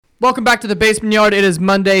Welcome back to the Basement Yard. It is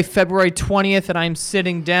Monday, February 20th, and I'm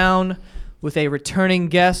sitting down with a returning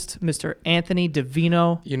guest, Mr. Anthony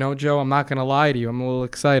Davino. You know, Joe, I'm not going to lie to you. I'm a little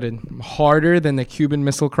excited. I'm harder than the Cuban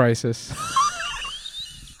Missile Crisis.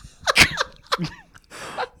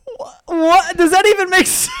 What? Does that even make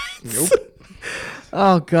sense? Nope.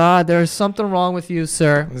 Oh, God. There's something wrong with you,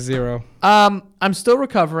 sir. Zero. I'm still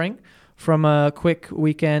recovering from a quick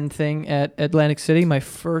weekend thing at Atlantic City. My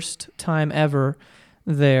first time ever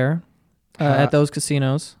there at those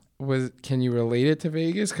casinos. Can you relate it to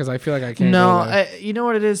Vegas? Because I feel like I can't. No, you know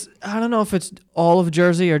what it is? I don't know if it's all of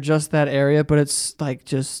Jersey or just that area, but it's like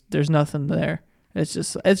just there's nothing there. It's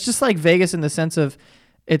just like Vegas in the sense of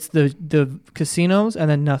it's the casinos and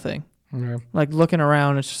then nothing. Okay. Like looking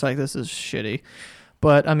around, it's just like this is shitty.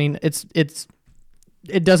 But I mean,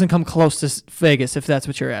 it doesn't come close to Vegas if that's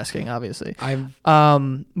what you're asking. Obviously,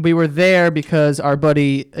 we were there because our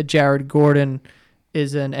buddy Jared Gordon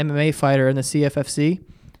is an MMA fighter in the CFFC.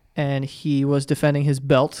 And he was defending his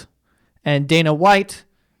belt. And Dana White,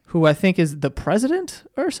 who I think is the president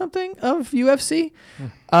or something of UFC,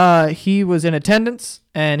 he was in attendance,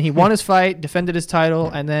 and he won his fight, defended his title,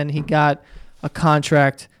 and then he got a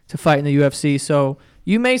contract to fight in the UFC. So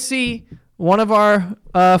you may see one of our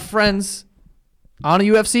friends on a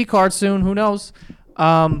UFC card soon. Who knows?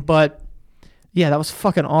 But, yeah, that was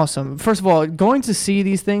fucking awesome. First of all, going to see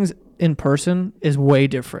these things in person is way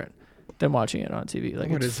different than watching it on TV. Like,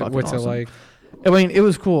 what's awesome. It like? I mean, it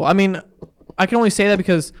was cool. I mean, I can only say that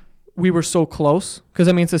because we were so close. Because,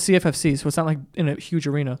 I mean, it's a CFFC, so it's not like in a huge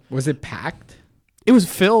arena. Was it packed? It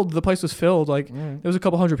was filled. The place was filled. Like, there was a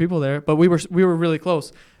couple hundred people there. But we were really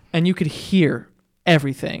close. And you could hear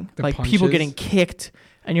everything. Like, punches? People getting kicked.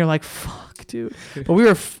 And you're like, fuck, dude. But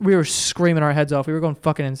we were screaming our heads off. We were going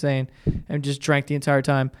fucking insane. And just drank the entire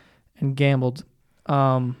time and gambled.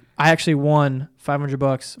 I actually won $400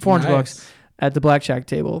 bucks at the blackjack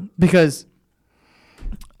table because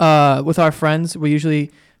with our friends, we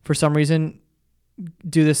usually, for some reason,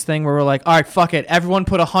 do this thing where we're like, all right, fuck it. Everyone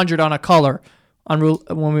put 100 on a color on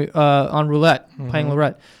roulette, playing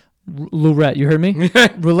roulette. You heard me?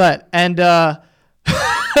 Roulette. And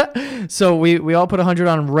so we all put 100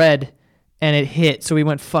 on red. And it hit, so we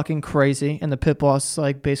went fucking crazy. And the pit boss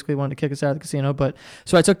like basically wanted to kick us out of the casino. But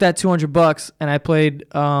so I took that $200 and I played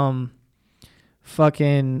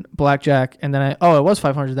fucking blackjack. And then it was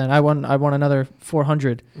 500. Then I won another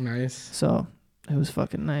 400. Nice. So it was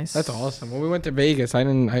fucking nice. That's awesome. When we went to Vegas,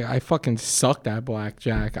 I fucking sucked at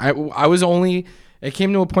blackjack. I was only. It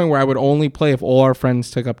came to a point where I would only play if all our friends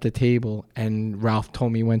took up the table and Ralph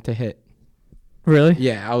told me when to hit. Really?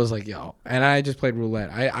 Yeah, I was like, yo. And I just played roulette.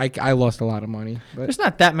 I lost a lot of money. But there's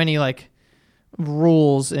not that many like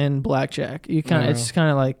rules in blackjack. It's kind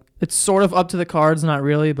of like it's sort of up to the cards, not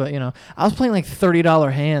really, but you know, I was playing like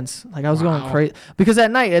 $30 hands. Like I was going crazy because at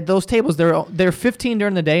night at those tables they're 15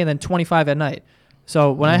 during the day and then 25 at night.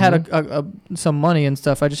 So when I had some money and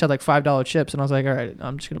stuff, I just had like $5 chips and I was like, all right,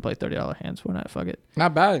 I'm just gonna play $30 hands. Why not? Fuck it.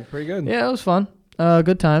 Not bad. Pretty good. Yeah, it was fun.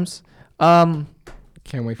 Good times.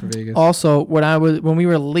 Can't wait for Vegas. Also, when we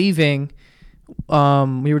were leaving,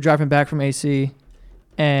 we were driving back from AC,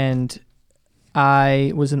 and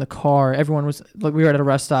I was in the car. Everyone was like, we were at a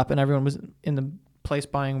rest stop, and everyone was in the place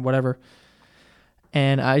buying whatever.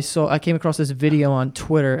 And I came across this video on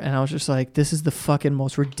Twitter, and I was just like, this is the fucking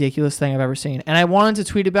most ridiculous thing I've ever seen. And I wanted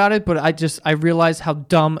to tweet about it, but I realized how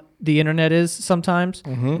dumb the internet is sometimes,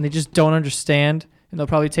 and they just don't understand, and they'll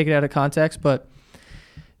probably take it out of context, but.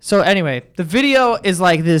 So anyway, the video is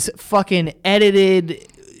like this fucking edited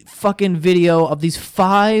fucking video of these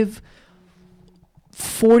 5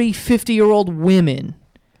 40, 50-year-old women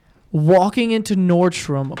walking into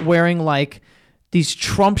Nordstrom wearing like these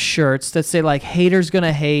Trump shirts that say like haters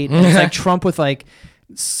gonna hate. And it's like Trump with like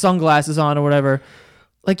sunglasses on or whatever.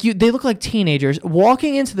 Like they look like teenagers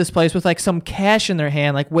walking into this place with like some cash in their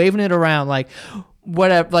hand, like waving it around, like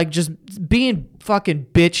whatever, like just being fucking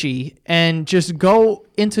bitchy, and just go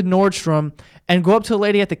into Nordstrom and go up to a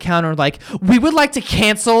lady at the counter like, we would like to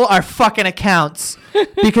cancel our fucking accounts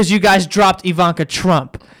because you guys dropped Ivanka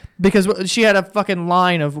Trump. Because she had a fucking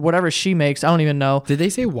line of whatever she makes. I don't even know. Did they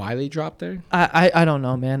say why they dropped her? I don't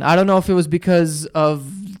know, man. I don't know if it was because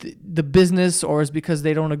of the business or it's because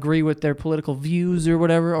they don't agree with their political views or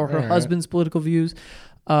whatever, or her husband's political views.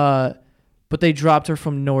 But they dropped her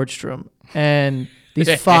from Nordstrom. And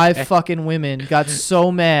these 5 fucking women got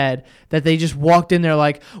so mad that they just walked in there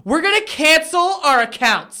like, we're going to cancel our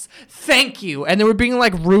accounts. Thank you. And they were being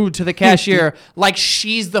like rude to the cashier like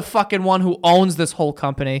she's the fucking one who owns this whole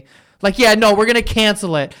company. Like, yeah, no, we're going to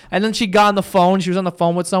cancel it. And then she got on the phone. She was on the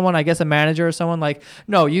phone with someone, I guess a manager or someone, like,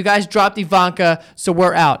 no, you guys dropped Ivanka, so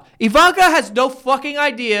we're out. Ivanka has no fucking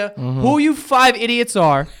idea who you 5 idiots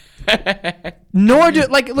are. Nor do,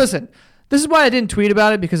 like, listen, this is why I didn't tweet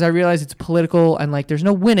about it, because I realize it's political and, like, there's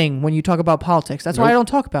no winning when you talk about politics. That's why I don't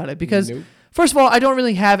talk about it, because, first of all, I don't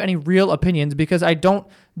really have any real opinions because I don't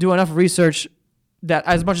do enough research that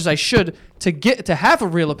as much as I should to have a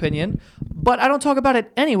real opinion, but I don't talk about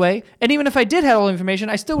it anyway. And even if I did have all the information,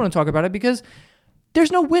 I still wouldn't talk about it because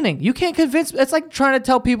there's no winning. You can't convince. It's like trying to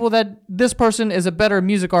tell people that this person is a better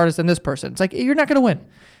music artist than this person. It's like, you're not going to win.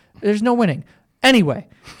 There's no winning. Anyway,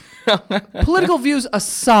 political views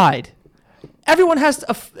aside, everyone has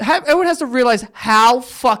to realize how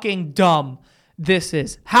fucking dumb this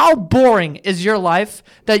is. How boring is your life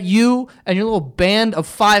that you and your little band of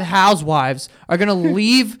 5 housewives are going to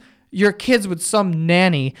leave your kids with some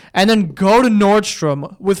nanny and then go to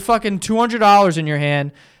Nordstrom with fucking $200 in your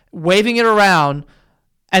hand, waving it around,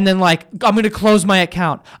 and then like, I'm going to close my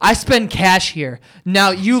account. I spend cash here. Now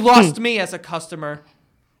you lost me as a customer.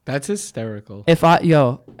 That's hysterical.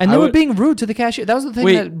 And they were being rude to the cashier. That was the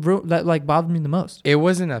thing that like bothered me the most. It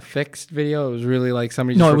wasn't a fixed video. It was really like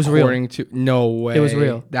somebody just recording to. No way. It was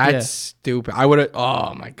real. That's stupid. I would have.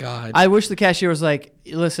 Oh my god. I wish the cashier was like,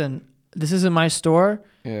 listen, this isn't my store.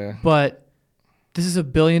 Yeah. But this is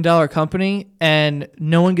 $1 billion company, and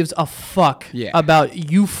no one gives a fuck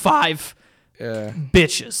about you 5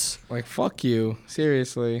 bitches. Like, fuck you.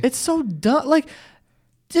 Seriously. It's so dumb. Like,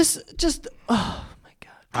 just. Oh.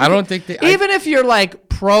 I don't think they... Even if you're, like,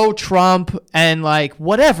 pro-Trump and, like,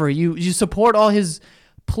 whatever, you support all his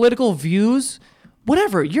political views,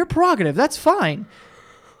 whatever, your prerogative, that's fine.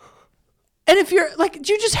 And if you're, like,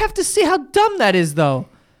 you just have to see how dumb that is, though.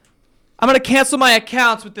 I'm going to cancel my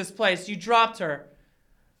accounts with this place. You dropped her.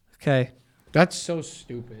 Okay. That's so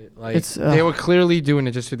stupid. Like, they were clearly doing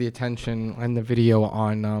it just for the attention and the video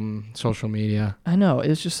on social media. I know.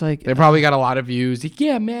 It's just like... They probably got a lot of views. Like,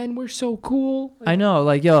 yeah, man, we're so cool. Like, I know.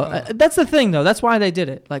 Like, that's the thing, though. That's why they did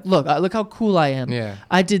it. Like, look how cool I am. Yeah.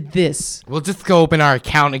 I did this. We'll just go open our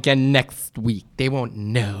account again next week. They won't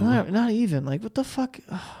know. Not even. Like, what the fuck?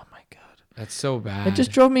 Oh, my God. That's so bad. It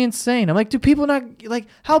just drove me insane. I'm like, do people not... Like,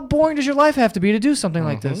 how boring does your life have to be to do something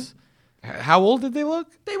like this? How old did they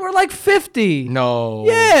look? They were like 50. No.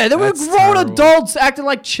 Yeah, they were grown adults acting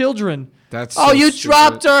like children. That's so you stupid.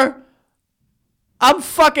 dropped her. I'm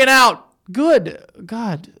fucking out. Good.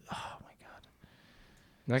 God. Oh, my God.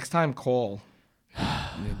 Next time, call.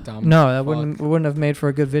 No, that wouldn't have made for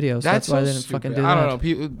a good video. So that's why I didn't fucking do that. I don't know.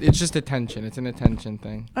 People, it's just attention. It's an attention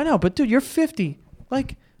thing. I know, but dude, you're 50.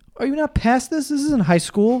 Like, are you not past this? This isn't high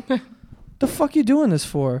school. The fuck you doing this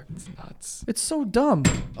for? It's nuts. It's so dumb.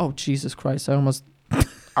 Oh, Jesus Christ. I almost...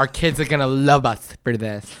 Our kids are going to love us for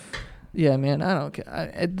this. Yeah, man. I don't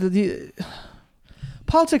care.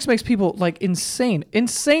 Politics makes people, like,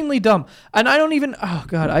 insanely dumb. And I don't even... Oh,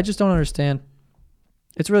 God. I just don't understand.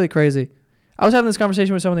 It's really crazy. I was having this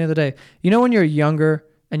conversation with someone the other day. You know when you're younger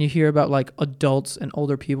and you hear about, like, adults and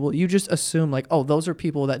older people, you just assume, like, oh, those are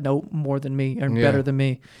people that know more than me and better than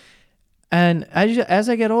me. And as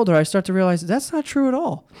I get older, I start to realize that's not true at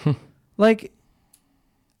all. Like,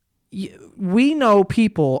 we know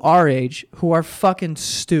people our age who are fucking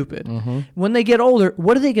stupid. Mm-hmm. When they get older,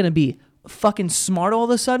 what are they going to be? Fucking smart all of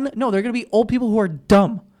a sudden? No, they're going to be old people who are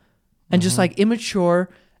dumb and just like immature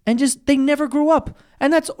and just they never grew up.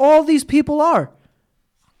 And that's all these people are.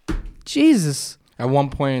 Jesus. At one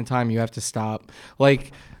point in time, you have to stop.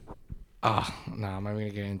 Like, no, I'm not going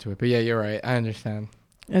to get into it. But yeah, you're right. I understand.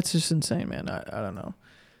 It's just insane, man. I don't know.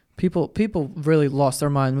 People really lost their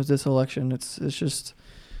mind with this election. It's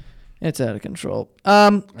out of control.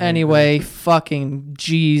 Anyway, fucking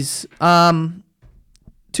jeez.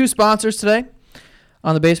 2 sponsors today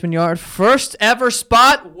on the Basement Yard. First ever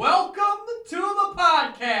spot. Welcome to the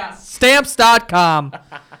podcast. Stamps.com.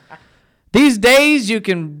 These days you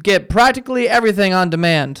can get practically everything on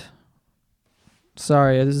demand.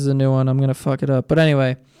 Sorry, this is a new one. I'm gonna fuck it up. But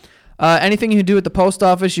anyway. Anything you can do at the post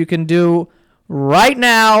office, you can do right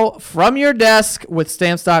now from your desk with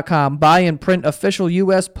Stamps.com. Buy and print official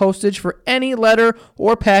U.S. postage for any letter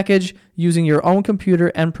or package using your own computer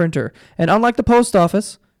and printer. And unlike the post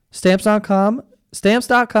office, Stamps.com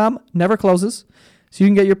never closes, so you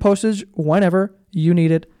can get your postage whenever you need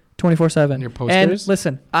it, 24/7. Your posters? And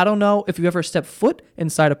listen, I don't know if you ever stepped foot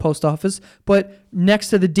inside a post office, but next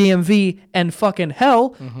to the DMV and fucking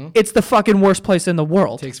hell, it's the fucking worst place in the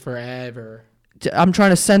world. It takes forever. I'm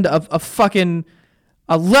trying to send a fucking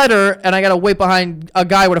letter, and I gotta wait behind a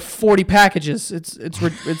guy with 40 packages.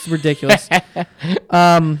 It's ridiculous.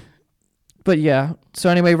 But yeah. So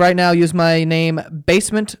anyway, right now use my name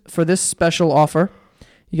Basement for this special offer.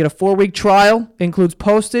 You get a 4-week trial, includes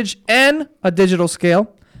postage and a digital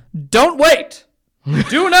scale. Don't wait.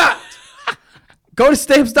 Do not. Go to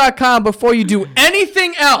stamps.com before you do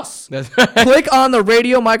anything else. Click on the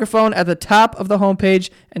radio microphone at the top of the homepage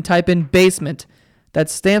and type in basement.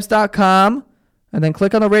 That's stamps.com. And then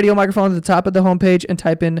click on the radio microphone at the top of the homepage and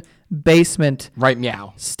type in basement. Right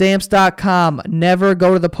meow. Stamps.com. Never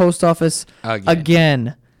go to the post office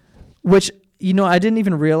again. Which, I didn't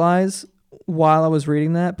even realize while I was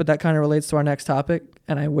reading that, but that kind of relates to our next topic.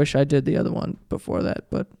 And I wish I did the other one before that.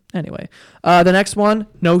 But anyway, the next one,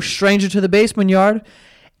 no stranger to the basement yard.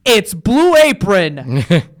 It's Blue Apron.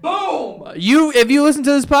 Boom! If you listen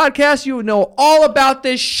to this podcast, you know all about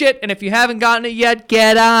this shit. And if you haven't gotten it yet,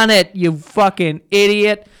 get on it, you fucking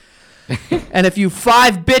idiot. And if you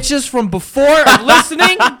 5 bitches from before are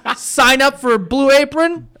listening, sign up for Blue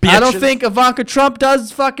Apron. Bitches. I don't think Ivanka Trump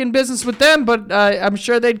does fucking business with them, but I'm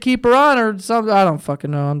sure they'd keep her on or something. I don't fucking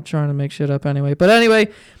know. I'm trying to make shit up anyway. But anyway,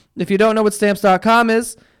 if you don't know what stamps.com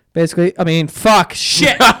is, basically,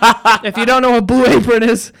 shit. If you don't know what Blue Apron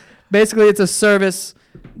is, basically it's a service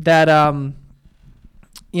that,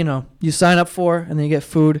 you sign up for and then you get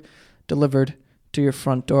food delivered to your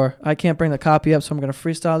front door. I can't bring the copy up, so I'm going to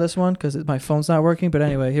freestyle this one because my phone's not working. But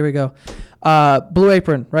anyway, here we go. Blue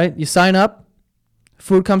Apron, right? You sign up,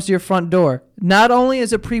 food comes to your front door. Not only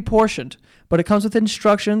is it pre-portioned, but it comes with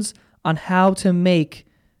instructions on how to make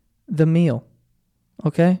the meal.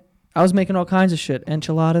 Okay? I was making all kinds of shit.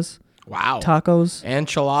 Enchiladas. Wow. Tacos.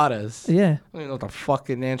 Enchiladas. Yeah. I don't even know what the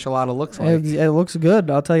fucking enchilada looks like. It looks good,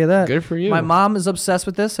 I'll tell you that. Good for you. My mom is obsessed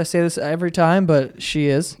with this. I say this every time, but she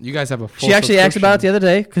is. You guys have a full She actually asked about it the other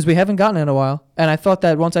day because we haven't gotten it in a while. And I thought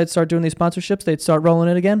that once I'd start doing these sponsorships, they'd start rolling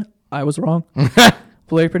it again. I was wrong.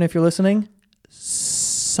 Blue Apron, if you're listening,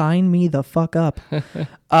 sign me the fuck up. But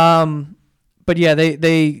yeah,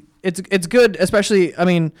 it's good, especially,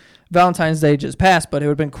 Valentine's Day just passed, but it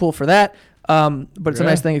would have been cool for that. But it's a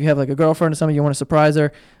nice thing if you have like a girlfriend or something, you want to surprise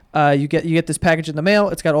her. You get this package in the mail.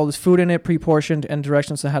 It's got all this food in it, pre-portioned, and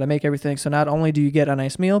directions on how to make everything. So not only do you get a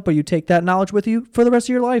nice meal, but you take that knowledge with you for the rest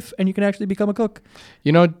of your life, and you can actually become a cook.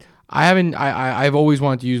 I've always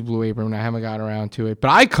wanted to use Blue Apron. I haven't gotten around to it, but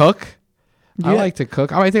I cook. Yeah. I like to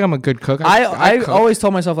cook. I think I'm a good cook. I always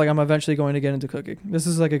told myself like I'm eventually going to get into cooking. This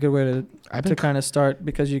is like a good way to kind of start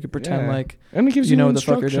because you could pretend like and it gives you know what the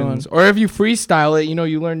fuck you're doing. Or if you freestyle it,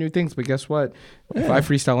 you learn new things. But guess what? Yeah. If I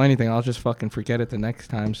freestyle anything, I'll just fucking forget it the next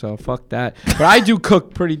time. So fuck that. But I do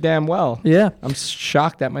cook pretty damn well. Yeah, I'm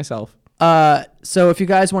shocked at myself. So if you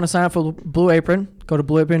guys want to sign up for Blue Apron, go to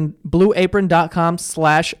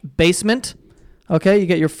blueapron.com/basement. Okay, you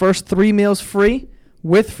get your first 3 meals free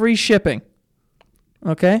with free shipping.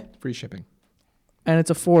 Okay? Free shipping. And it's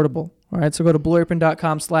affordable. All right, so go to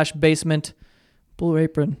blueapron.com/basement. Blue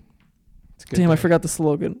Apron. Damn, I forgot the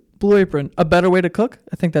slogan. Blue Apron, a better way to cook?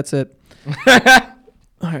 I think that's it. All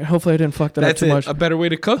right, hopefully I didn't fuck that up too much. A better way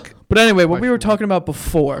to cook? But anyway, what we were talking about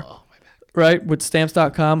before, right, with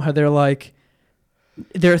stamps.com, how they're like,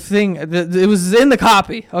 their thing, it was in the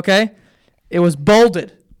copy, okay? It was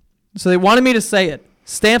bolded. So they wanted me to say it.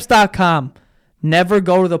 Stamps.com. Never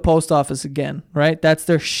go to the post office again, right? That's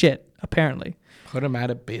their shit, apparently. Put them out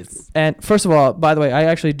of biz. And first of all, by the way, I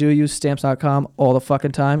actually do use stamps.com all the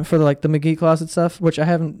fucking time for the McGee closet stuff, which I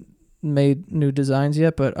haven't made new designs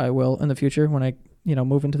yet, but I will in the future when I,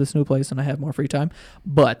 move into this new place and I have more free time.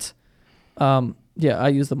 But, yeah, I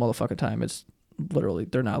use them all the fucking time. It's literally,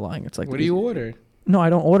 they're not lying. It's like, what do you order? No, I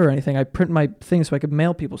don't order anything. I print my things so I can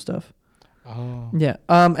mail people stuff. Oh. Yeah.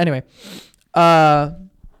 Anyway.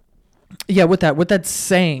 Yeah, with that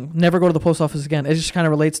saying, never go to the post office again. It just kind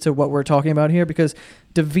of relates to what we're talking about here because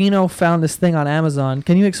Davino found this thing on Amazon.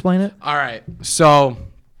 Can you explain it? All right. So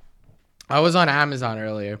I was on Amazon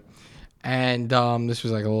earlier, and this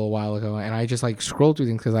was like a little while ago, and I just scrolled through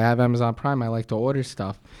things because I have Amazon Prime. I like to order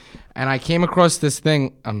stuff, and I came across this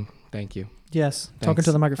thing. Thank you. Yes, Thanks. talking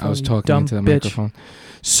to the microphone. I was talking into the bitch. microphone.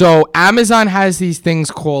 So Amazon has these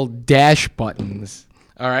things called dash buttons.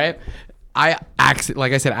 All right.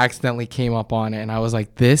 Accidentally came up on it, and I was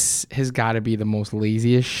like, this has got to be the most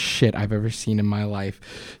laziest shit I've ever seen in my life.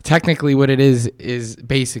 Technically, what it is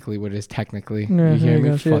basically what it is technically. Yeah, you hear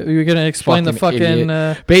me? You're going to explain the fucking...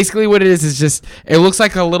 Basically, what it is just, it looks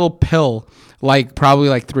like a little pill,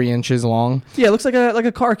 probably 3 inches long. Yeah, it looks like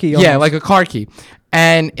a car key. Almost. Yeah, like a car key.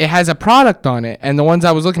 And it has a product on it, and the ones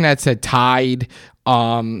I was looking at said Tide,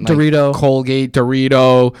 Dorito, Colgate,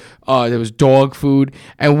 Dorito. There was dog food,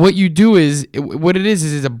 and what you do is, what it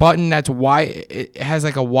is a button that's it has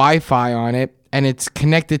a Wi-Fi on it, and it's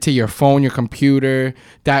connected to your phone, your computer.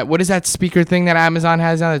 That what is that speaker thing that Amazon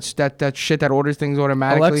has now? That's that shit that orders things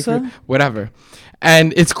automatically. Alexa? Whatever.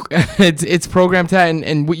 And it's programmed to that.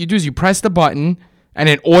 And what you do is you press the button and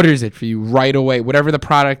it orders it for you right away. Whatever the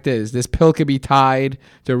product is. This pill could be Tide,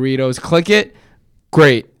 Doritos. Click it.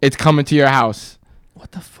 Great. It's coming to your house.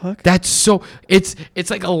 What the fuck? That's so it's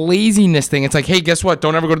like a laziness thing. It's like, hey, guess what?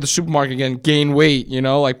 Don't ever go to the supermarket again. Gain weight,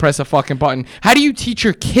 like press a fucking button. How do you teach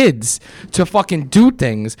your kids to fucking do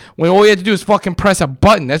things when all you have to do is fucking press a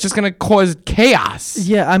button? That's just gonna cause chaos.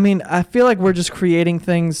 Yeah, I mean, I feel like we're just creating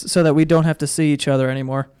things so that we don't have to see each other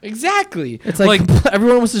anymore. Exactly. It's like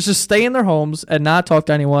everyone wants to just stay in their homes and not talk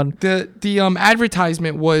to anyone. The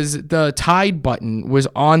advertisement was the Tide button was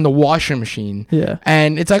on the washing machine. Yeah.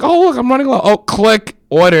 And it's like, oh look, I'm running low. Oh, click.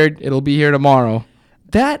 Ordered. It'll be here tomorrow.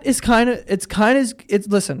 That is it's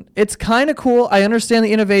kind of cool. I understand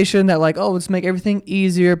the innovation that like, oh, let's make everything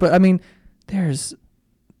easier. But I mean, there's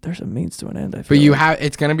a means to an end. I feel but you like. have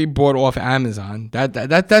it's gonna be bought off Amazon.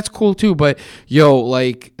 That's cool too. But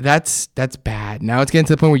like that's bad. Now it's getting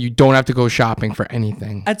to the point where you don't have to go shopping for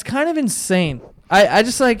anything. It's kind of insane. I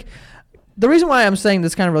just like. The reason why I'm saying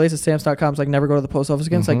this kind of relates to stamps.com is like never go to the post office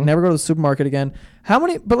again. It's like never go to the supermarket again. How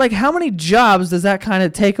many jobs does that kind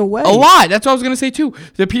of take away? A lot. That's what I was gonna say too.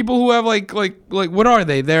 The people who have like what are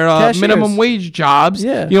they? They're minimum wage jobs.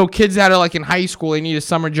 Yeah. Kids that are like in high school, they need a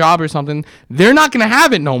summer job or something. They're not gonna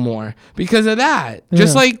have it no more because of that. Yeah.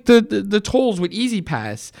 Just like the tolls with Easy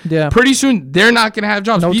Pass. Yeah. Pretty soon they're not gonna have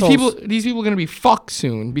jobs. No These tolls. people are gonna be fucked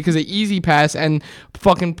soon because of Easy Pass and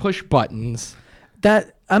fucking push buttons.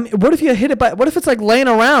 What if you hit it what if it's like laying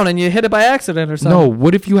around and you hit it by accident or something? No,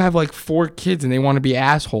 what if you have like 4 kids and they want to be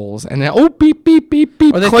assholes and then beep beep beep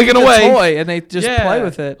beep, or they clicking take away a toy and they just play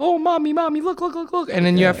with it. Oh, mommy, look, and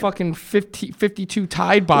then you have fucking 52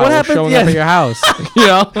 Tide bottles showing up at your house.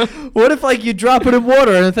 What if like you drop it in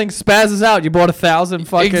water and the thing spazzes out? You bought 1,000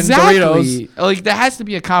 fucking Doritos. Like there has to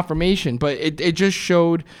be a confirmation, but it just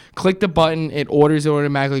showed. Click the button, it orders it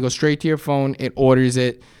automatically. Goes straight to your phone, it orders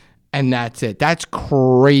it. And that's it. That's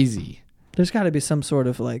crazy. There's got to be some sort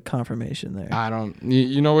of like confirmation there. I don't.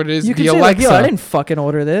 You know what it is? You can say Alexa. Like, yo, I didn't fucking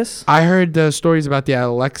order this. I heard the stories about the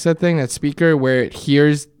Alexa thing, that speaker where it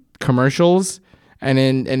hears commercials and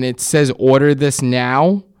it says order this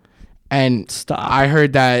now. And stop. I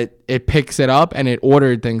heard that it picks it up and it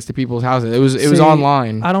ordered things to people's houses. It was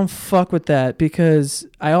online. I don't fuck with that because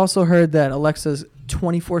I also heard that Alexa's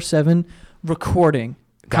 24/7 recording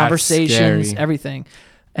conversations, everything.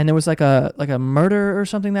 And there was like a murder or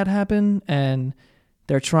something that happened, and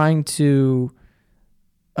they're trying to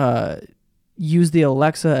use the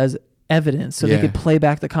Alexa as evidence so they could play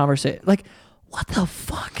back the conversation. Like, what the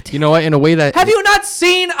fuck, dude? You know what? In a way that... Have you not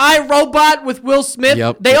seen iRobot with Will Smith?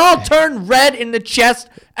 Yep. They all turn red in the chest,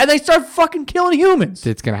 and they start fucking killing humans.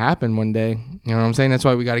 It's going to happen one day. You know what I'm saying? That's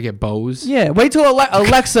why we got to get Bose. Yeah, wait till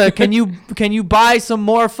Alexa, can you buy some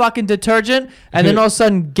more fucking detergent? And then all of a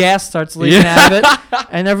sudden gas starts leaking out of it,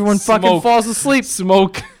 and everyone fucking falls asleep.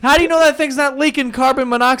 Smoke. How do you know that thing's not leaking carbon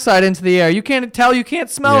monoxide into the air? You can't tell, you can't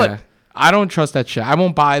smell it. I don't trust that shit. I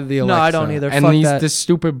won't buy the Alexa. No, I don't either. And Fuck this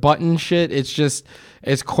stupid button shit,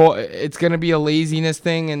 it's going to be a laziness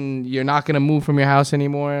thing, and you're not going to move from your house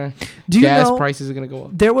anymore. Gas prices are going to go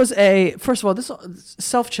up. There was first of all, this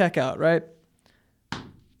self-checkout, right?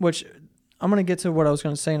 Which I'm going to get to what I was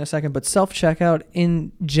going to say in a second, but self-checkout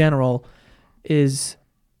in general is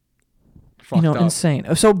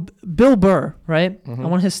insane. So Bill Burr, right? On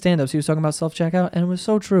one of his stand-ups, he was talking about self-checkout, and it was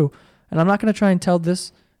so true. And I'm not going to try and tell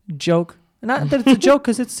this joke. Not that it's a joke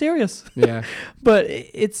because it's serious. Yeah. But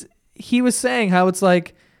he was saying how it's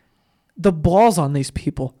like the balls on these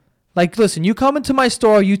people. Like, listen, you come into my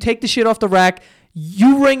store, you take the shit off the rack,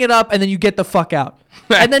 you ring it up, and then you get the fuck out.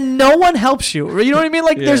 And then no one helps you. You know what I mean?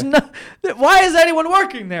 Like, there's no... Why is anyone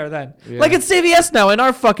working there then? Yeah. Like, it's CVS now in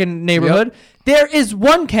our fucking neighborhood. Yep. There is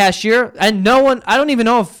one cashier, and no one... I don't even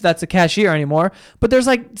know if that's a cashier anymore, but there's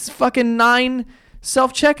like fucking 9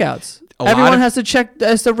 self-checkouts. Everyone has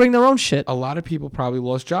to ring their own shit. A lot of people probably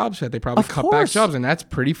lost jobs. They probably cut back jobs, and that's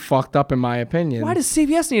pretty fucked up in my opinion. Why does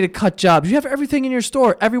CVS need to cut jobs? You have everything in your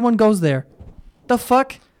store. Everyone goes there. The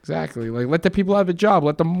fuck? Exactly. Like, let the people have a job.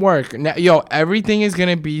 Let them work. Now, everything is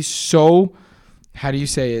going to be so, how do you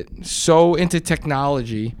say it? So into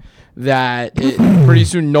technology that pretty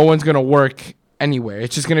soon no one's going to work anywhere.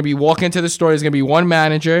 It's just going to be walk into the store. There's going to be one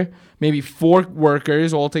manager, maybe 4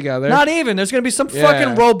 workers all together. Not even. There's going to be some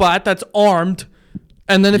fucking robot that's armed.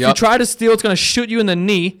 And then if you try to steal, it's going to shoot you in the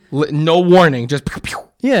knee. No warning. Just pew, pew.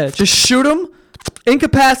 Yeah, just shoot him,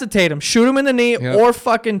 incapacitate him, shoot him in the knee, or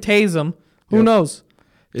fucking tase him. Who knows?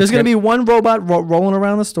 There's going to be one robot rolling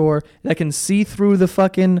around the store that can see through the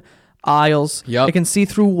fucking aisles. Yep. It can see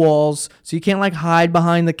through walls, so you can't like hide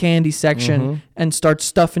behind the candy section and start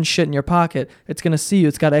stuffing shit in your pocket. It's going to see you.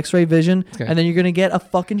 It's got x-ray vision, and then you're going to get a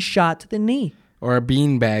fucking shot to the knee. Or a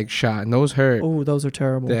beanbag shot, and those hurt. Oh, those are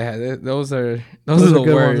terrible. Yeah, those are the good worst.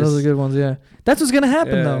 ones. Those are good ones, yeah. That's what's going to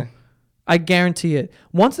happen, though. I guarantee it.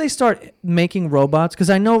 Once they start making robots, because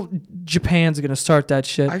I know Japan's going to start that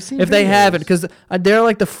shit. I've seen if they videos. haven't, because they're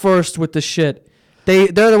like the first with the shit. They're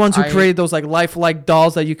the ones who created those like lifelike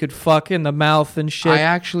dolls that you could fuck in the mouth and shit. I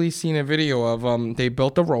actually seen a video of they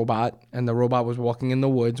built a robot, and the robot was walking in the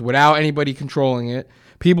woods without anybody controlling it.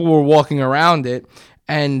 People were walking around it,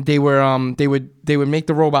 and they would make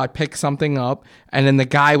the robot pick something up, and then the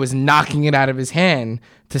guy was knocking it out of his hand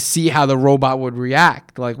to see how the robot would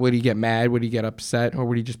react. Like, would he get mad? Would he get upset? Or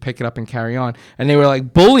would he just pick it up and carry on? And they were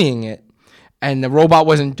like bullying it. And the robot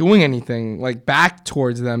wasn't doing anything, like back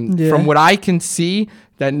towards them. Yeah. From what I can see,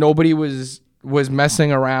 that nobody was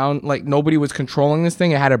messing around. Like, nobody was controlling this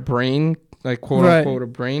thing. It had a brain, like quote unquote a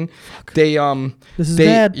brain. They This is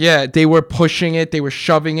bad. Yeah, they were pushing it. They were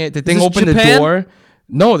shoving it. The thing opened Japan? the door.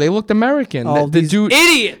 No, they looked American. Oh, the these dude,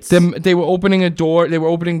 idiots. they were opening a door. They were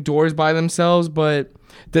opening doors by themselves, but.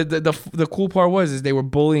 The cool part was they were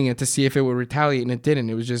bullying it to see if it would retaliate, and it didn't.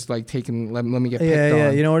 It was just like taking let me get picked on.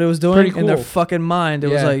 Yeah. You know what it was doing? Pretty In their cool. fucking mind, it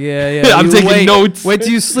was Yeah. like, yeah. I'm you taking notes. Wait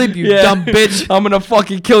till you sleep, you dumb bitch. I'm gonna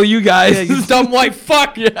fucking kill you guys. Yeah, you dumb white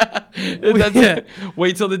fuck. Yeah. Yeah.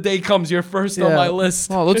 Wait till the day comes. You're first on my list.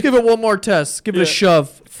 Oh, let's give it one more test. Give it a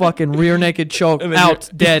shove. Fucking rear naked choke. And then Out.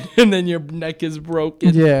 Dead. And then your neck is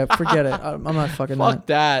broken. Yeah, forget it. I'm not fucking Fuck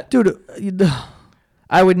that. Dude,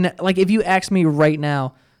 I would like if you asked me right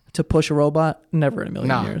now to push a robot, never in a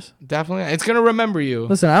million years. Definitely. It's gonna remember you.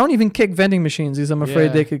 Listen, I don't even kick vending machines because I'm afraid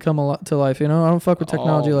Yeah. they could come to life. You know, I don't fuck with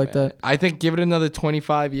technology like man. that. I think give it another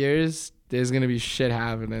 25 years, there's gonna be shit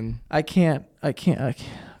happening. I can't. Oh, God, I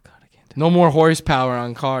can't. No more horsepower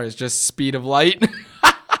on cars, just speed of light.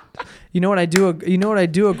 You know what I do? You know what I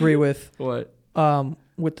do agree with? What?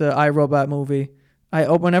 With the iRobot movie.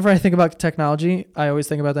 Whenever I think about technology, I always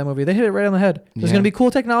think about that movie. They hit it right on the head. There's gonna be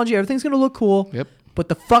cool technology. Everything's gonna look cool. Yep. But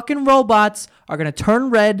the fucking robots are gonna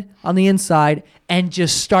turn red on the inside and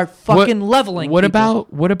just start fucking leveling. What people.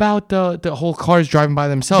 about the whole cars driving by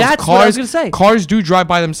themselves? That's cars, what I was gonna say. Cars do drive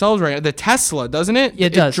by themselves, right? The Tesla, doesn't it?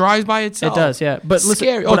 It does. It drives by itself. It does, yeah. But listen,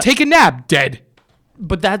 scary. but Take a nap, dead.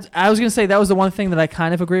 But I was gonna say that was the one thing that I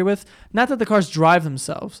kind of agree with. Not that the cars drive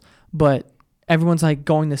themselves, but everyone's like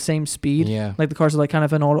going the same speed. Yeah. Like the cars are like kind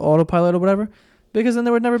of an autopilot or whatever. Because then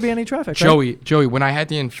there would never be any traffic. Right? Joey, when I had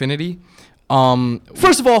the Infinity,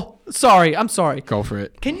 First of all, I'm sorry. go for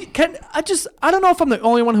it. I don't know if I'm the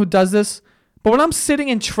only one who does this, but when I'm sitting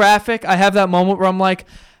in traffic, I have that moment where I'm like,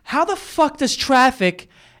 how the fuck does traffic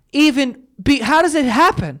even how does it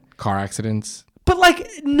happen? Car accidents. But like,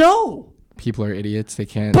 no. People are idiots. They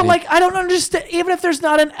can't. But like, I don't understand. Even if there's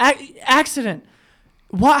not an accident,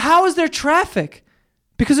 how is there traffic?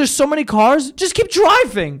 Because there's so many cars. Just keep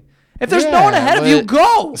driving. If there's no one ahead of you,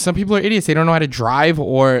 go. Some people are idiots. They don't know how to drive,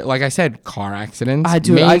 or like I said, car accidents. I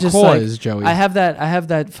do. Main I just cause, like, Joey. I have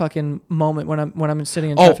that fucking moment when I'm sitting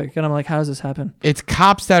in traffic and I'm like, how does this happen? It's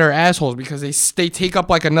cops that are assholes because they take up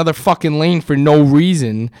like another fucking lane for no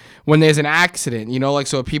reason when there's an accident, you know, like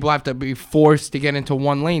so people have to be forced to get into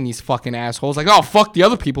one lane. These fucking assholes, like, oh fuck the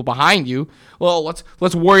other people behind you. Well,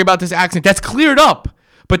 let's worry about this accident that's cleared up,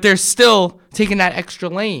 but they're still taking that extra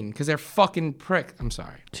lane because they're fucking prick. I'm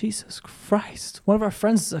sorry. Jesus Christ! One of our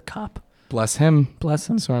friends is a cop. Bless him. Bless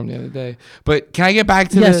him. Saw him the other day. But can I get back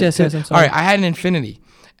to Yes. I'm sorry. All right, I had an Infinity.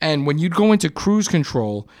 And when you'd go into cruise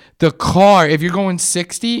control, the car, if you're going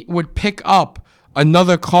 60, would pick up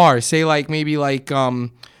another car, say like maybe like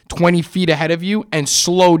 20 feet ahead of you and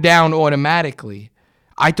slow down automatically.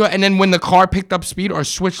 I thought, and then when the car picked up speed or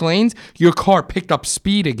switched lanes, your car picked up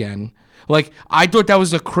speed again. Like, I thought that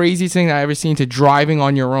was the craziest thing I ever seen to driving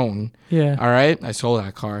on your own. Yeah. All right? I sold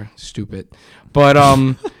that car. Stupid. But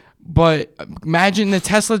but imagine the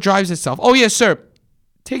Tesla drives itself. Oh, yes, sir.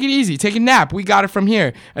 Take it easy. Take a nap. We got it from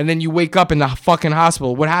here. And then you wake up in the fucking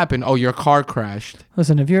hospital. What happened? Oh, your car crashed.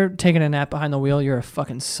 Listen, if you're taking a nap behind the wheel, you're a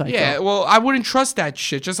fucking psycho. Yeah, well, I wouldn't trust that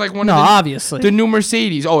shit. Just like obviously. The new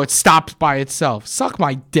Mercedes. Oh, it stops by itself. Suck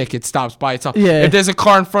my dick. It stops by itself. Yeah. If there's a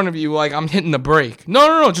car in front of you, like, I'm hitting the brake.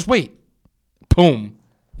 No. Just wait. Boom.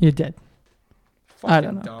 You're dead. Fucking I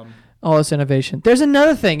don't know. dumb. All this innovation. There's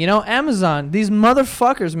another thing, Amazon. These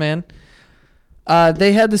motherfuckers, man.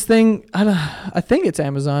 They had this thing. I think it's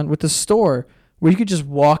Amazon with the store where you could just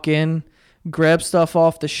walk in, grab stuff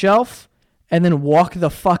off the shelf, and then walk the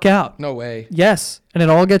fuck out. No way. Yes, and it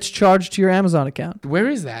all gets charged to your Amazon account. Where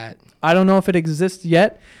is that? I don't know if it exists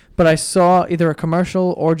yet, but I saw either a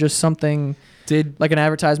commercial or just something like an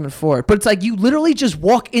advertisement for it. But it's like you literally just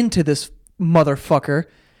walk into this motherfucker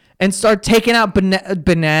and start taking out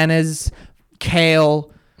bananas,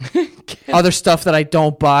 kale, other stuff that I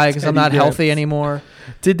don't buy because I'm not healthy anymore.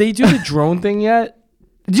 Did they do the drone thing yet?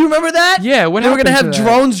 Do you remember that? Yeah, what they were gonna have happened to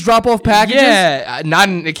drones drop off packages. Yeah,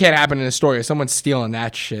 it can't happen in a store. If someone's stealing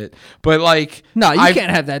that shit. But like, no, you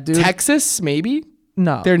can't have that, dude. Texas, maybe.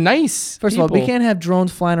 No, they're nice. First of all, we can't have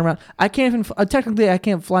drones flying around. I can't even technically I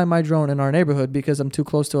can't fly my drone in our neighborhood because I'm too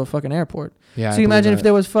close to a fucking airport. Yeah. So you imagine if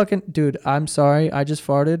there was fucking dude. I'm sorry, I just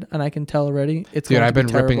farted and I can tell already. It's dude. Going I've to been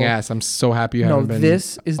be terrible. ripping ass. I'm so happy you haven't been. No,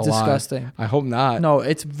 this is alive. Disgusting. I hope not. No,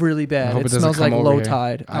 it's really bad. It smells like low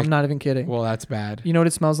tide. I'm not even kidding. Well, that's bad. You know what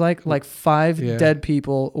it smells like? Like 5 dead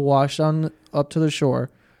people washed on up to the shore,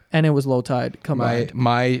 and it was low tide. Combined.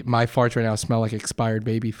 My farts right now smell like expired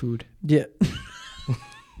baby food. Yeah.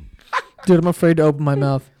 Dude, I'm afraid to open my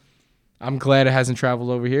mouth. I'm glad it hasn't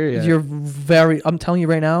traveled over here yet. I'm telling you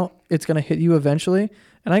right now, it's going to hit you eventually.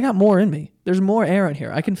 And I got more in me. There's more air in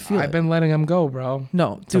here. I can feel it. I've been letting them go, bro.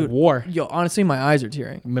 No, it's dude. A war. Yo, honestly, my eyes are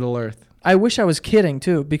tearing. Middle Earth. I wish I was kidding,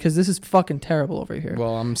 too, because this is fucking terrible over here.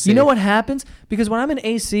 Well, I'm safe. You know what happens? Because when I'm in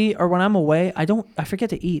AC or when I'm away, I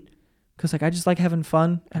forget to eat. Because, like, I just like having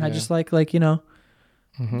fun. And I just like, you know.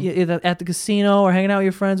 Mm-hmm. At the casino or hanging out with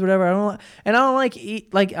your friends, whatever. I don't like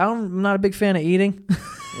eat. Like I'm not a big fan of eating,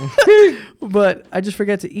 but I just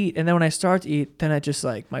forget to eat. And then when I start to eat, then I just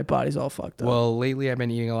like my body's all fucked up. Well, lately I've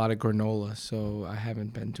been eating a lot of granola, so I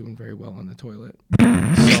haven't been doing very well on the toilet.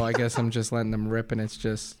 So I guess I'm just letting them rip, and it's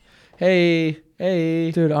just, hey,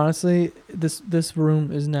 dude. Honestly, this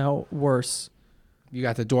room is now worse. You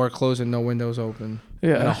got the door closed and no windows open.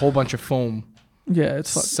 Yeah, and a whole bunch of foam. Yeah, it's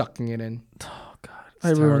sucking it in. I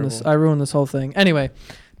ruined this whole thing. Anyway,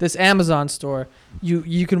 this Amazon store,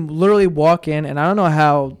 you can literally walk in, and I don't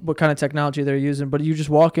know what kind of technology they're using, but you just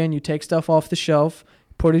walk in, you take stuff off the shelf,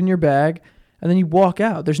 put it in your bag, and then you walk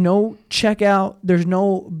out. There's no checkout. There's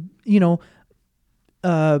no,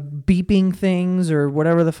 beeping things or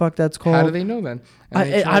whatever the fuck that's called. How do they know then?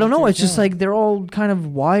 I don't know. It's just like they're all kind of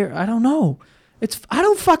wired. I don't know. It's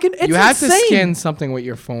you have insane. To scan something with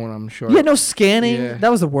your phone, I'm sure. Yeah, no scanning. Yeah. That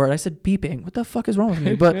was the word. I said beeping. What the fuck is wrong with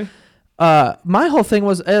me? But my whole thing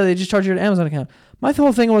was, they just charge you an Amazon account. My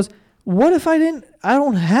whole thing was, what if I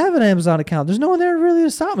don't have an Amazon account? There's no one there really to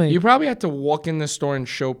stop me. You probably have to walk in the store and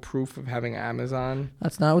show proof of having Amazon.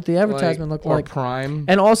 That's not what the advertisement looked like. Or Prime.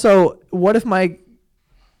 And also, what if my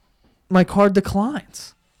card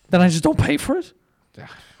declines? Then I just don't pay for it?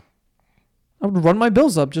 I would run my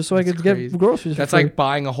bills up just so I could get groceries. That's like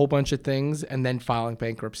buying a whole bunch of things and then filing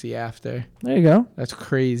bankruptcy after. There you go. That's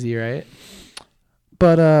crazy, right?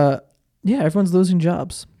 But yeah, everyone's losing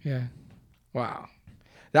jobs. Yeah. Wow.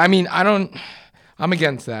 I mean, I'm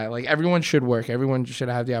against that. Like everyone should work. Everyone should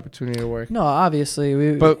have the opportunity to work. No,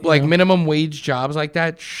 obviously. But like minimum wage jobs like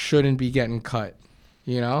that shouldn't be getting cut.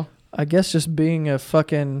 You know? I guess just being a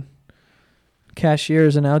fucking cashier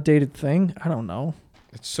is an outdated thing. I don't know.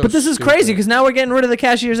 It's so but this is crazy because now we're getting rid of the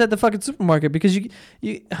cashiers at the fucking supermarket because you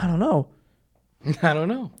I don't know. I don't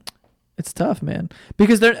know. It's tough, man.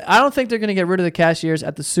 Because I don't think they're gonna get rid of the cashiers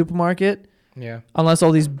at the supermarket. Yeah. Unless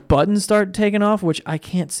all these buttons start taking off, which I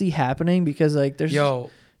can't see happening because like there's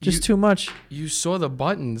just too much. You saw the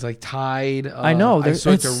buttons like Tide. I know. I saw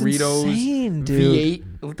Doritos. Insane, dude.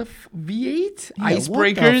 V8. What the V8? Yeah,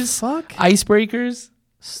 Icebreakers. What the fuck? Icebreakers.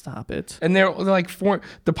 Stop it. And they're like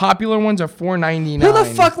the popular ones are $4.99. Who the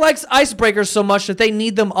fuck likes icebreakers so much that they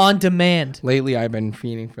need them on demand? Lately, I've been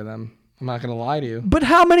fiending for them. I'm not going to lie to you. But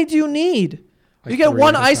how many do you need? Like you get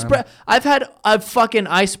one icebreaker. I've had a fucking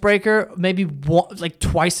icebreaker maybe like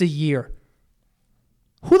twice a year.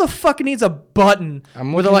 Who the fuck needs a button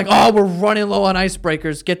where they're like, oh, we're running low on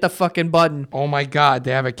icebreakers. Get the fucking button. Oh, my God.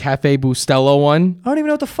 They have a Cafe Bustelo one. I don't even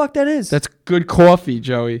know what the fuck that is. That's good coffee,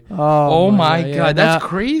 Joey. Oh my God. Yeah, that's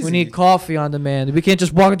crazy. We need coffee on demand. We can't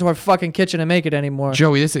just walk into our fucking kitchen and make it anymore.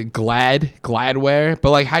 Joey, this is Gladware.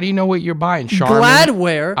 But, like, how do you know what you're buying? Charmin?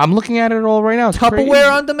 Gladware? I'm looking at it all right now. It's Tupperware crazy.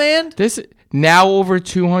 on demand? This now over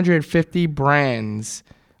 250 brands.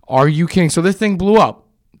 Are you kidding? So this thing blew up.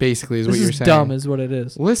 Basically, is what you're saying. This is dumb, is what it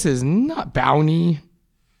is. Well, this is not Bounty.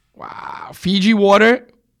 Wow, Fiji water.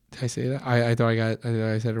 Did I say that? I thought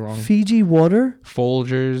I said it wrong. Fiji water,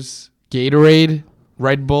 Folgers, Gatorade,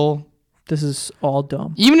 Red Bull. This is all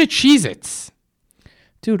dumb. Even a Cheez-Its.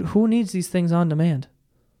 Dude, who needs these things on demand?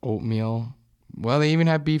 Oatmeal. Well, they even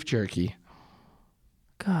have beef jerky.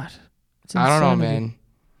 God, I don't know, man.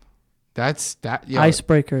 That's that. Yo,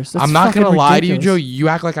 Icebreakers. That's I'm not gonna fucking lie to you, ridiculous. Joe. You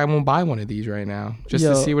act like I won't buy one of these right now just Yo,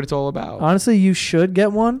 to see what it's all about. Honestly, you should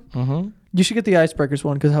get one. Mm-hmm. You should get the icebreakers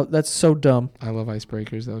one because that's so dumb. I love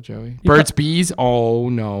icebreakers though, Joey. You Burt's Bees. Oh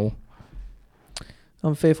no.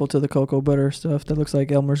 I'm faithful to the cocoa butter stuff. That looks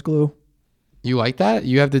like Elmer's glue. You like that?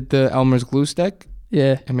 You have the Elmer's glue stick.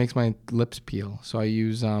 Yeah. It makes my lips peel. So I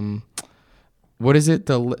use what is it?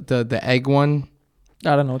 The egg one.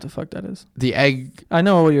 I don't know what the fuck that is. The egg. I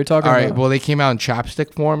know what you're talking All about. right. Well, they came out in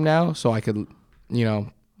chapstick form now, so I could,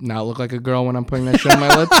 not look like a girl when I'm putting that shit on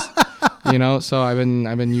my lips. So I've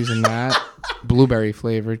been using that blueberry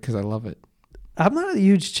flavored because I love it. I'm not a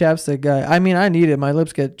huge chapstick guy. I mean, I need it. My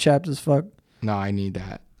lips get chapped as fuck. No, I need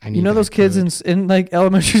that. I need. Those kids in like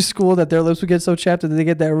elementary school that their lips would get so chapped that they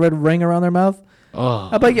get that red ring around their mouth. Oh.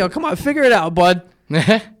 I'm like, yo, come on, figure it out, bud.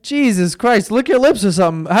 Jesus Christ, lick your lips or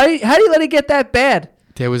something. How do you let it get that bad?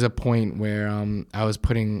 There was a point where when I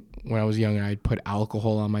was younger, I'd put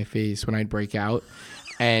alcohol on my face when I'd break out,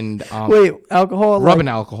 and wait, alcohol, rubbing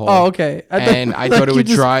alcohol. Oh, okay. I thought it would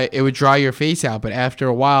dry. It would dry your face out, but after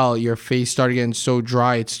a while, your face started getting so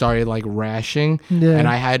dry, it started like rashing, Yeah. and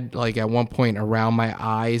I had like at one point around my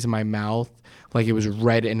eyes and my mouth, like it was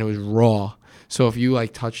red and it was raw. So if you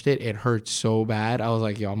like touched it, it hurt so bad. I was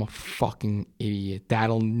like, yo, I'm a fucking idiot.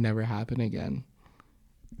 That'll never happen again.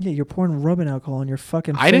 Yeah, you're pouring rubbing alcohol on your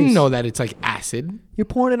fucking face. I didn't know that it's like acid. You're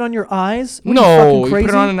pouring it on your eyes? What, No, you fucking you crazy?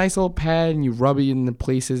 put it on a nice little pad and you rub it in the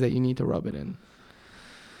places that you need to rub it in.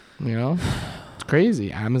 It's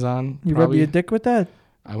crazy. Amazon. You rub your dick with that?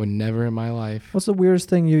 I would never in my life. What's the weirdest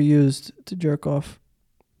thing you used to jerk off?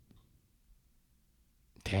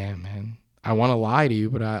 Damn, man. I want to lie to you,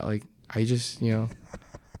 but I just,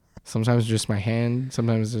 sometimes just my hand,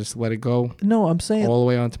 sometimes just let it go No, I'm saying all the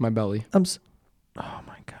way onto my belly. oh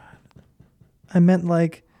my god. I meant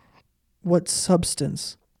like what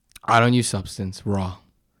substance? I don't use substance, raw.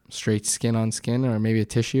 Straight skin on skin or maybe a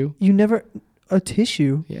tissue. You never a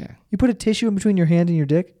tissue? Yeah. You put a tissue in between your hand and your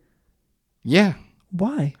dick? Yeah.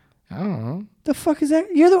 Why? I don't know. The fuck is that?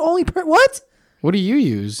 You're the only what? What do you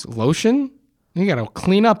use? Lotion? You got to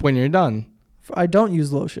clean up when you're done. I don't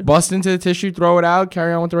use lotion. Bust into the tissue, throw it out,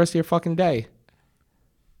 carry on with the rest of your fucking day.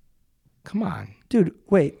 Come on. Dude,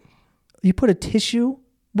 wait. You put a tissue?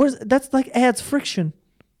 That's like adds friction.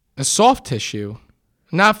 A soft tissue.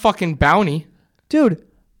 Not fucking Bounty. Dude,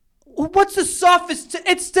 what's the softest?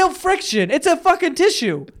 It's still friction. It's a fucking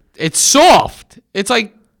tissue. It's soft. It's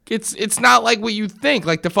like it's not like what you think,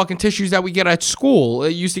 like the fucking tissues that we get at school.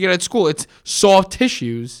 Used to get at school. It's soft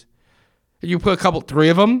tissues. You put three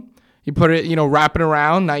of them. You put it, wrap it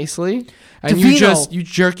around nicely, and you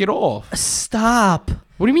jerk it off. Stop.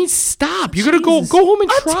 What do you mean stop? You're gonna go home and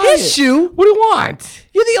try tissue? it. What do you want?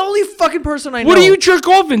 You're the only fucking person I know. What do you jerk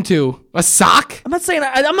off into? A sock? I'm not saying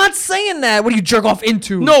that. What do you jerk off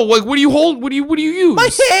into? No, like what do you hold? What do you use? My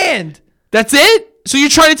hand. That's it? So you're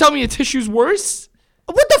trying to tell me a tissue's worse?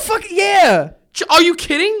 What the fuck? Yeah. Are you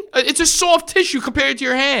kidding? It's a soft tissue compared to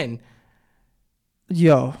your hand.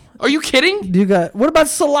 Yo. Are you kidding? What about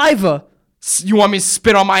saliva? You want me to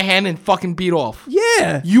spit on my hand and fucking beat off?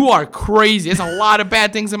 Yeah. You are crazy. There's a lot of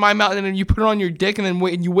bad things in my mouth, and then you put it on your dick, and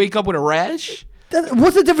then you wake up with a rash?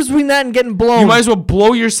 What's the difference between that and getting blown? You might as well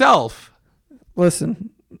blow yourself. Listen,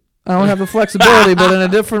 I don't have the flexibility, but in a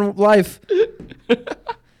different life.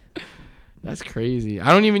 That's crazy.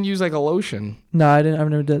 I don't even use like a lotion. No, I didn't. I've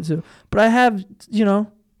never done it too. But I have,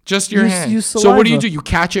 Just your hand. use So what do? saliva. You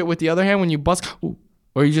catch it with the other hand when you bust? Ooh.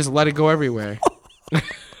 Or you just let it go everywhere?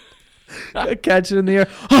 I catch it in the air.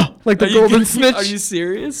 Like the golden snitch. Are you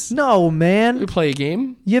serious? No, We man. play a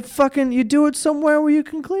game? You do it somewhere where you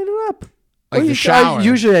can clean it up. Like Or the you- shower?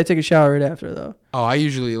 Usually I take a shower right after, though. Oh, I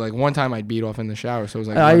usually, like one time I'd beat off in the shower. So it was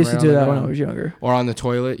like. I run used to right do on the that when I ground. was younger. Or on the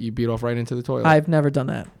toilet, you beat off right into the toilet. I've never done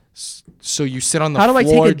that. So you sit on the How do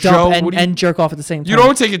floor, I take a Joe? dump What do you- and jerk off at the same time? You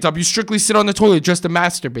don't take a dump. You strictly sit on the toilet just to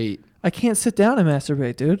masturbate. I can't sit down and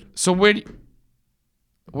masturbate, dude. So what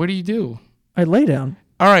do you do? I lay down.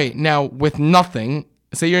 All right, now with nothing,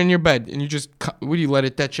 say you're in your bed and you just, what do you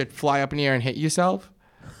let that shit fly up in the air and hit yourself?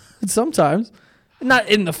 Sometimes. Not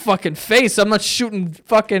in the fucking face. I'm not shooting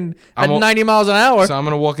fucking at I'm 90 miles an hour. So I'm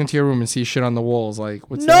gonna walk into your room and see shit on the walls.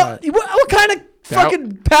 Like, what's No. that? What kind of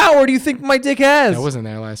fucking power do you think my dick has? That wasn't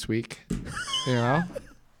there last week.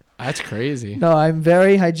 That's crazy. No, I'm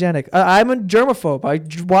very hygienic. I'm a germaphobe.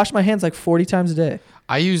 I wash my hands like 40 times a day.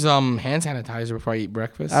 I use hand sanitizer before I eat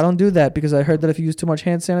breakfast. I don't do that because I heard that if you use too much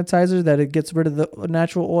hand sanitizer, that it gets rid of the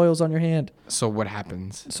natural oils on your hand. So what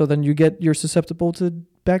happens? So then you're susceptible to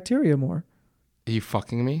bacteria more. Are you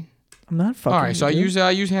fucking me? I'm not fucking. All right, so you, I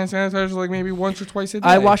dude. use hand sanitizer like maybe once or twice a day.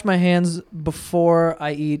 I wash my hands before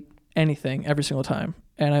I eat anything every single time.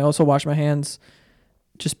 And I also wash my hands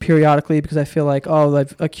just periodically because I feel like, oh,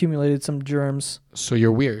 I've accumulated some germs. So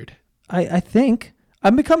you're weird. I think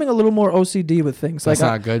I'm becoming a little more OCD with things. That's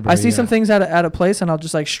like not good, bro. I see some things at a place and I'll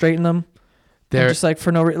just like straighten them. They're Just like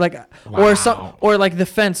for no reason, like Wow. or like the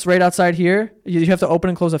fence right outside here. You have to open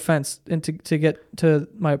and close a fence to get to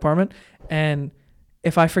my apartment. And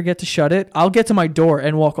if I forget to shut it, I'll get to my door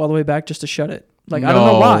and walk all the way back just to shut it. Like I don't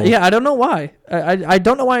know why. No. Yeah, I don't know why. I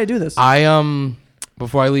don't know why I do this.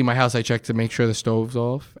 Before I leave my house, I check to make sure the stove's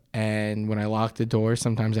off. And when I lock the door,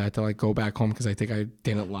 sometimes I have to like go back home because I think I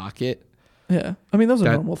didn't lock it. Yeah, I mean those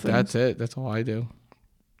are normal things. That's it. That's all I do.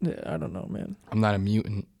 Yeah, I don't know, man. I'm not a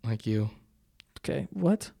mutant like you. Okay,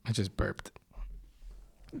 what? I just burped.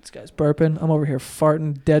 This guy's burping. I'm over here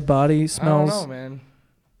farting. Dead body smells. I don't know, man.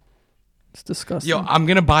 It's disgusting. Yo, I'm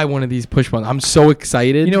gonna buy one of these push buttons. I'm so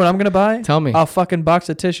excited. You know what I'm gonna buy? Tell me. A fucking box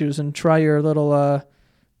of tissues and try your little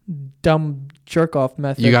dumb jerk off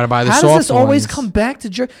method. You gotta buy the How soft does this always ones. come back to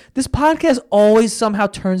jerk? This podcast always somehow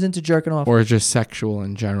turns into jerking off. Or just sexual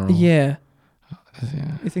in general. Yeah.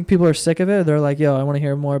 Yeah. You think people are sick of it? They're like, yo, I want to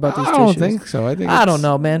hear more about these I tissues. don't think so. I I don't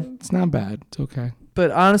know, man. It's not bad. It's okay.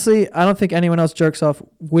 But honestly, I don't think anyone else jerks off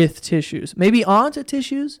with tissues. Maybe onto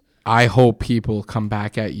tissues. I hope people come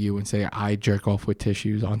back at you and say I jerk off with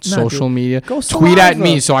tissues on Nah, social dude. media. Go Tweet at saliva.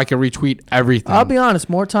 me so I can retweet everything. I'll be honest,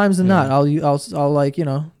 more times than Yeah. not, I'll like,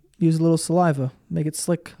 use a little saliva, make it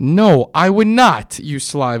slick. No, I would not use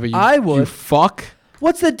saliva. I would. You fuck.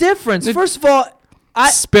 What's the difference? It- First of all,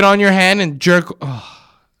 Spit on your hand and jerk. Oh,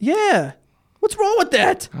 yeah. What's wrong with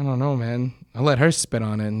that? I don't know, man. I let her spit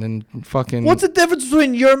on it and then fucking. What's the difference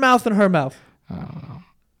between your mouth and her mouth? I don't know.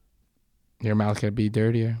 Your mouth could be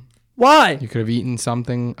dirtier. Why? You could have eaten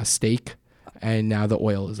something, a steak, and now the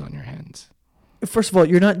oil is on your hands. First of all,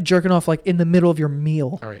 you're not jerking off like in the middle of your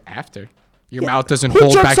meal. All right, after. Your Yeah. mouth doesn't Who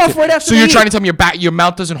hold jerks bacteria. off right after So they you're eat? trying to tell me your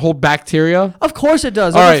mouth doesn't hold bacteria? Of course it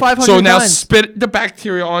does. All Over right, 500 so now times. spit the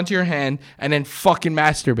bacteria onto your hand and then fucking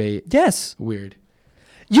masturbate. Yes. Weird.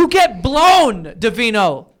 You get blown,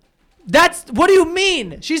 Davino. What do you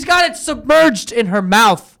mean? She's got it submerged in her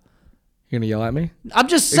mouth. You gonna yell at me? I'm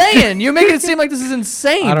just saying. You're making it seem like this is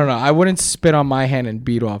insane. I don't know. I wouldn't spit on my hand and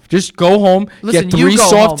beat off. Just go home, Listen, get you 3 go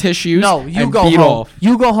soft home. tissues, No, you and go beat home. off.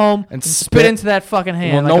 You go home And and spit spit. into that fucking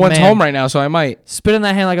hand. Well, like no a one's man. home right now, so I might. Spit in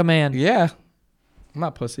that hand like a man. Yeah. I'm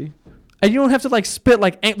not pussy. And you don't have to like spit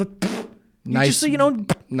like. You Nice, just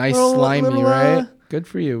nice little- slimy, little, right? Good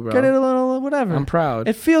for you, bro. get it a little whatever. I'm proud.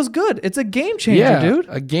 It feels good. It's a game changer, yeah, dude.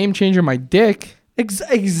 a game changer. My dick.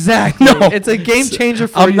 Exactly. No. It's a game changer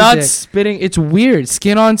for I'm your not dick. spitting. It's weird.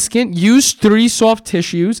 Skin on skin. Use 3 soft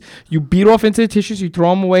tissues. You beat off into the tissues. You throw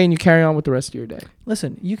them away, and you carry on with the rest of your day.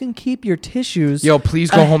 Listen, you can keep your tissues. Yo,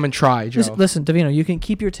 please go home and try, Joe. Listen, Davino, you can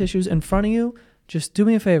keep your tissues in front of you. Just do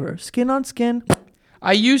me a favor. Skin on skin.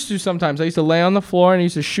 I used to sometimes. I used to lay on the floor and I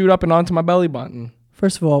used to shoot up and onto my belly button.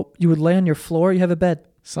 First of all, you would lay on your floor. You have a bed.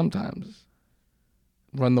 Sometimes.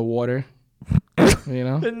 Run the water. You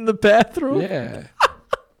know? In the bathroom? Yeah.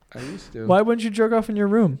 I used to. Why wouldn't you jerk off in your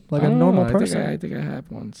room like I a don't normal know. person? I think I have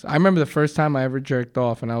once. I remember the first time I ever jerked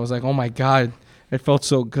off and I was like, oh my God, it felt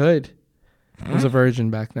so good. I was a virgin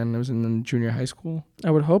back then. I was in junior high school.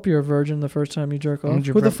 I would hope you're a virgin the first time you jerk off. Would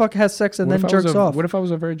you Who the vir- fuck has sex and What then if I was jerks a- off? What if I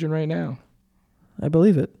was a virgin right now? I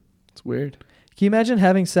believe it. It's weird. Can you imagine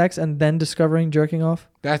having sex and then discovering jerking off?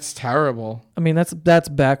 That's terrible. I mean, that's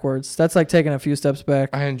backwards. That's like taking a few steps back.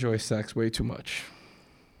 I enjoy sex way too much.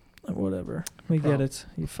 Whatever. We Bro. get it.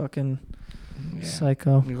 You fucking Yeah.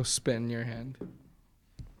 psycho. You go spit in your hand.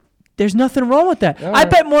 There's nothing wrong with that. I Alright.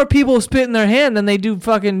 bet more people spit in their hand than they do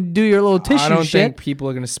fucking do your little tissue I don't shit. think people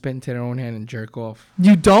are going to spit into their own hand and jerk off.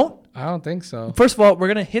 You don't? I don't think so. First of all, we're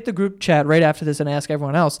going to hit the group chat right after this and ask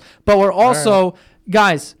everyone else. But we're also,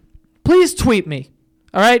 guys, please tweet me.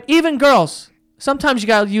 All right? Even girls. Sometimes you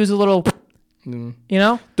got to use a little, Mm. you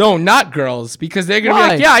know? No, not girls, because they're going to Why?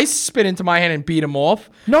 be like, yeah, I spit into my hand and beat them off.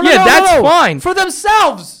 No, yeah, that's no. fine. For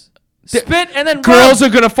themselves. Spit and then Girls rub.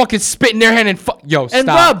 are going to fucking spit in their hand and yo, And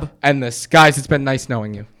stop. rub. End this. Guys, it's been nice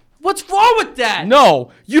knowing you. What's wrong with that?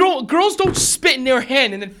 No, you don't. Girls don't spit in their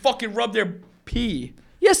hand and then fucking rub their pee.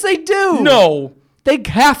 Yes, they do. No. They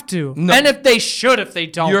have to. No. And if they should, if they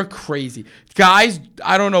don't. You're crazy. Guys,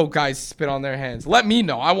 I don't know guys spit on their hands. Let me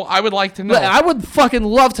know. I would like to know. I would fucking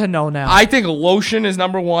love to know now. I think lotion is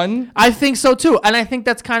number 1. I think so too. And I think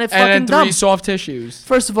that's kind of fucking And then 3 dumb. soft tissues.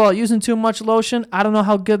 First of all, using too much lotion, I don't know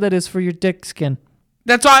how good that is for your dick skin.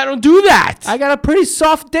 That's why I don't do that. I got a pretty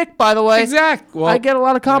soft dick, by the way. Exact. Well, I get a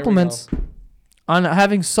lot of there we compliments on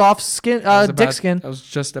having soft skin, I was dick about- skin. I was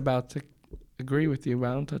just about to agree with you,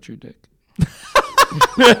 but I don't touch your dick.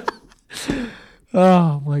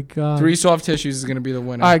 Oh my god. 3 soft tissues is gonna be the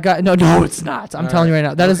winner. All right, guys. No, it's not. I'm telling you right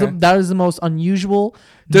now. That is the most unusual.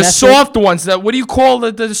 The method. soft ones. What do you call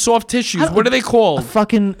the soft tissues? What are they A called?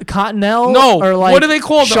 fucking Cottonelle? No. Or like What are they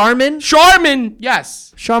called? Charmin? Charmin.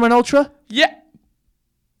 Yes. Charmin Ultra? Yeah.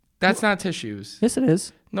 That's not tissues. Yes, it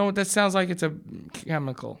is. No, that sounds like it's a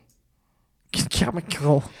chemical.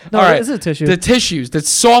 Chemical. No, All right. this is a tissue. The tissues. The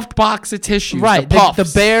soft box of tissues. Right. The puffs.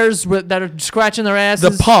 The bears that are scratching their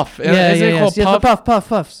asses. The puff. Yeah, Isn't it called yeah, puff? the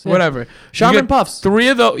puffs. Yeah. Whatever. Charmin You get puffs. 3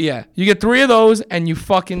 of those. Yeah. You get 3 of those and you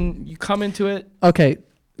come into it. Okay,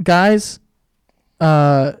 guys.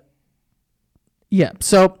 Yeah.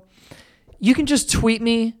 So you can just tweet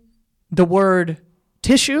me the word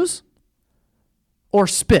tissues or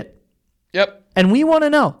spit, Yep. and we want to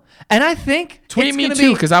know. And I think Tweet it's me gonna too,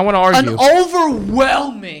 be because I want to argue. an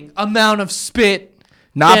overwhelming amount of spit.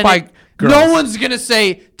 Not then by girls. No one's gonna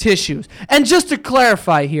say tissues. And just to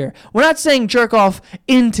clarify here, we're not saying jerk off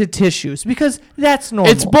into tissues because that's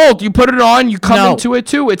normal. It's both. You put it on, you come No. into it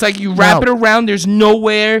too. It's like you wrap it around. There's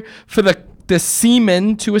nowhere for the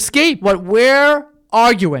semen to escape. What we're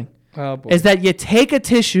arguing Oh, boy. is that you take a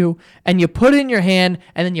tissue and you put it in your hand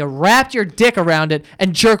and then you wrap your dick around it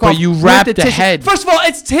and jerk off. you with wrap the tissue. head. First of all,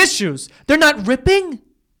 it's tissues. They're not ripping.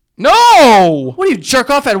 No. What do you jerk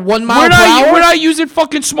off at 1 mile We're per hour? not using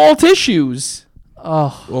fucking small tissues.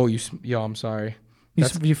 Oh, Yo, I'm sorry. you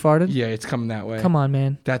farted? Yeah, it's coming that way. Come on,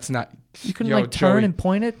 man. That's not. You couldn't Yo, like turn Joey. and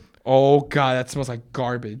point it. Oh god, that smells like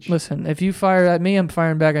garbage. Listen, if you fire at me, I'm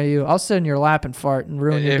firing back at you. I'll sit in your lap and fart and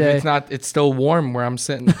ruin your If day. it's not, it's still warm where I'm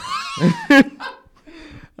sitting. All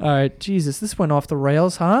right, Jesus, this went off the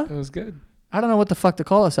rails, huh? It was good. I don't know what the fuck to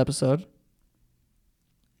call this episode.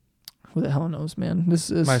 Who the hell knows, man? This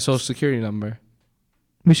is My social security number.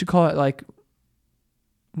 We should call it like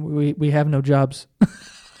we have no jobs.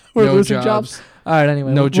 We're No losing jobs. All right,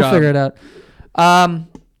 anyway, No we'll job. figure it out.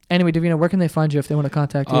 Anyway, Davina, where can they find you if they want to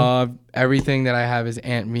contact you? Everything that I have is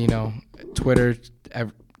Ant Vino, Twitter,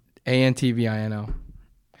 ANTVINO.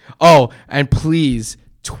 Oh, and please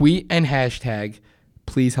tweet and hashtag.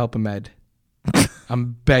 Please help Ahmed.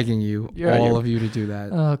 I'm begging you, all of you, to do that.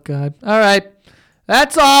 Oh God! All right,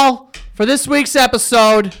 that's all for this week's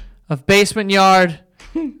episode of Basement Yard.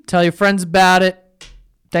 Tell your friends about it.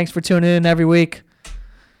 Thanks for tuning in every week.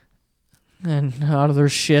 And out of their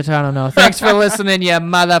shit, I don't know. Thanks for listening, you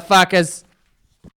motherfuckers.